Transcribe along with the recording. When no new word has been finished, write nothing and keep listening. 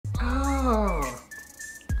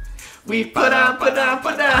We put on.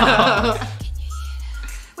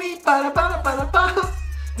 We ba-da-ba-da-ba-da-ba.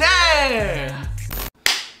 Damn!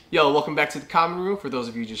 Yo, welcome back to the common room. For those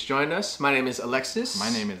of you who just joined us, my name is Alexis. My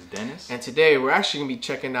name is Dennis. And today we're actually gonna be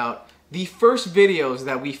checking out the first videos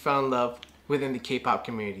that we found love within the K-pop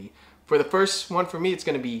community. For the first one for me, it's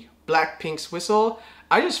gonna be Blackpink's Whistle.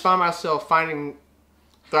 I just found myself finding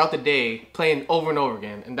throughout the day playing over and over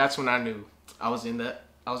again, and that's when I knew I was in the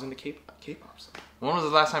K-pop. So. When was the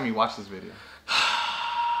last time you watched this video?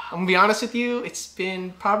 I'm gonna be honest with you, it's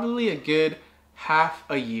been probably a good half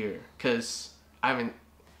a year because I haven't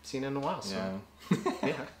seen it in a while. So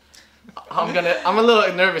yeah. I'm a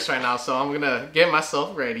little nervous right now, so I'm gonna get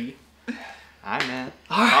myself ready. Alright, man.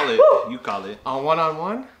 All right. Call it. You call it. On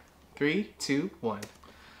one. 3, 2, 1.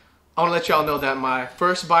 I wanna let y'all know that my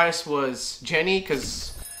first bias was Jennie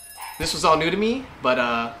because this was all new to me,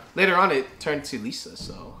 but later on it turned to Lisa.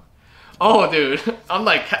 So, oh dude, I'm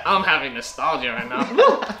having nostalgia right now.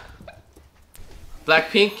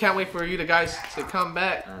 Blackpink, can't wait for you guys to come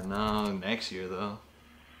back. I know, next year though.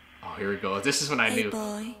 Oh, here we go. This is when I knew.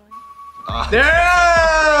 Boy. There!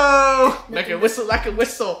 Like a whistle, like a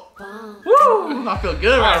whistle. Woo! I feel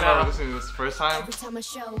good right I remember now. listening to this the first time. Every time I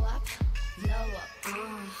show up, blow up.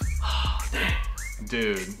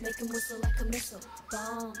 Dude. Make him whistle like a missile.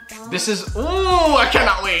 Bomb, bomb. This is, ooh, I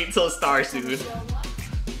cannot wait until it starts, dude.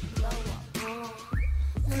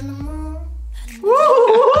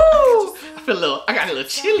 Woo! I got a little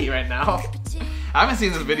chilly right now. I haven't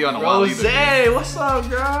seen this video in a while Rose, either. what's up,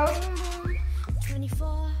 girl?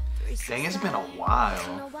 Dang, it's been a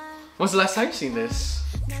while. When's the last time you seen this?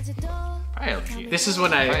 Probably This is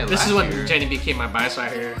when Jennie became my bias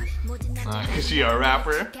right here. Cause she a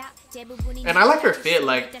rapper. And I like her fit,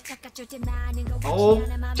 like, oh,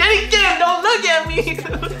 Jennie, damn, don't look at me.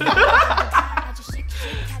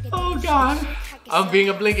 Oh God, I'm being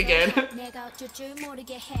a blink again.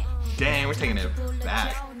 Dang, we're taking it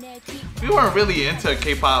back. We weren't really into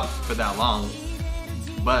K-pop for that long,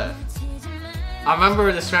 but I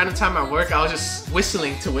remember this random time at work, I was just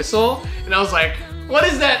whistling to Whistle, and I was like, what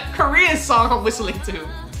is that Korean song I'm whistling to?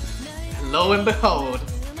 And lo and behold,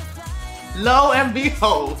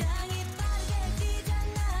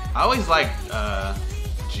 I always liked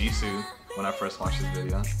Jisoo when I first watched this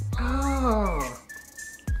video. oh.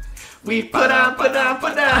 We put on.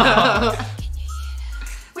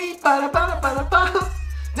 We ba-da-ba-da-ba-da-ba.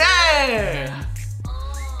 Damn!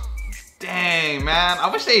 Dang, man. I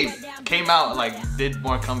wish they came out like did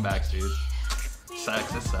more comebacks, dude.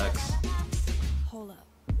 Sucks, it sucks. Hold up.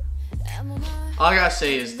 All I gotta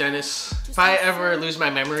say is, Dennis, if I ever lose my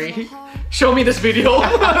memory, show me this video.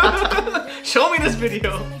 Show me this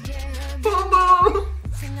video. Boom, boom.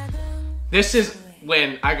 This is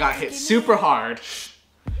when I got hit super hard.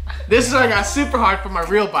 This is when I got super hard for my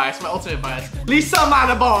real bias, my ultimate bias. Lisa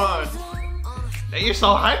Manabon. Dang, you're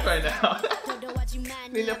so hyped right now.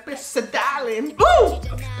 Darling. Woo!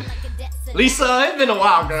 Lisa, it's been a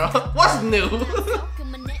while, girl. What's new?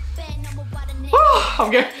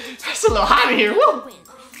 I'm getting, it's a little hot in here. Woo!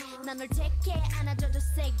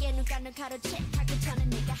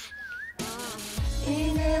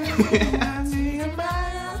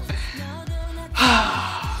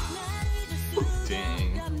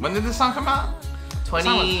 Dang. When did this song come out?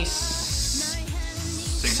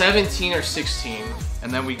 2017 or 16.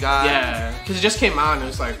 And then we got... Yeah, because it just came out and it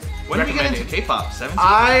was like, when did we get into K-pop? 17?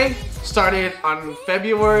 I started on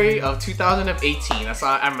February of 2018. That's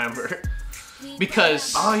all I remember.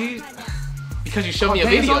 Because because you showed me a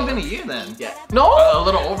video. It's only been a year then. Yeah. No. A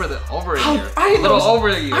little over a year. I know. Over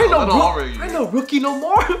a year. I know. A little over a year. I know. Rookie no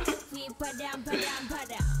more.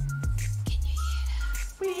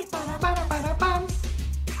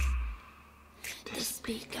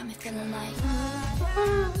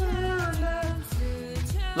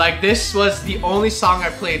 Like, this was the only song I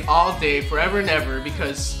played all day, forever and ever,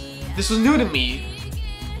 because this was new to me.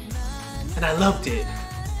 And I loved it.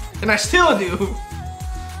 And I still do.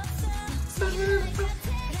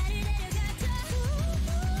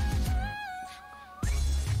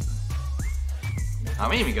 I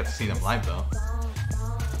didn't even get to see them live though.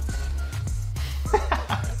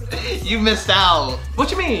 You missed out.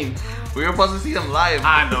 What you mean? We were supposed to see them live.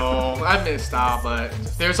 I know, I missed out, but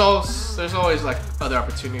there's always like other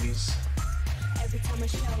opportunities.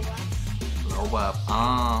 Blow up.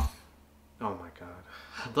 Oh my God.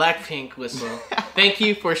 Blackpink Whistle. Thank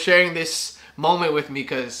you for sharing this moment with me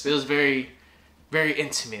because it was very, very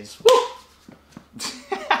intimate. Woo!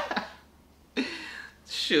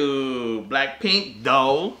 Shoot, Blackpink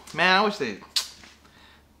though. Man,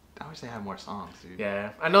 I wish they had more songs, dude.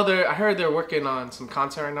 Yeah, I know I heard they're working on some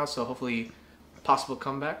content right now, so hopefully possible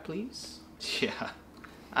comeback, please. Yeah.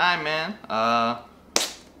 Alright, man.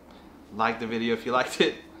 Like the video if you liked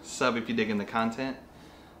it. Sub if you're digging the content.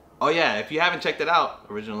 Oh yeah, if you haven't checked it out,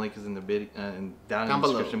 original link is in the down in the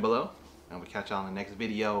description below. And we'll catch y'all in the next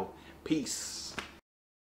video. Peace.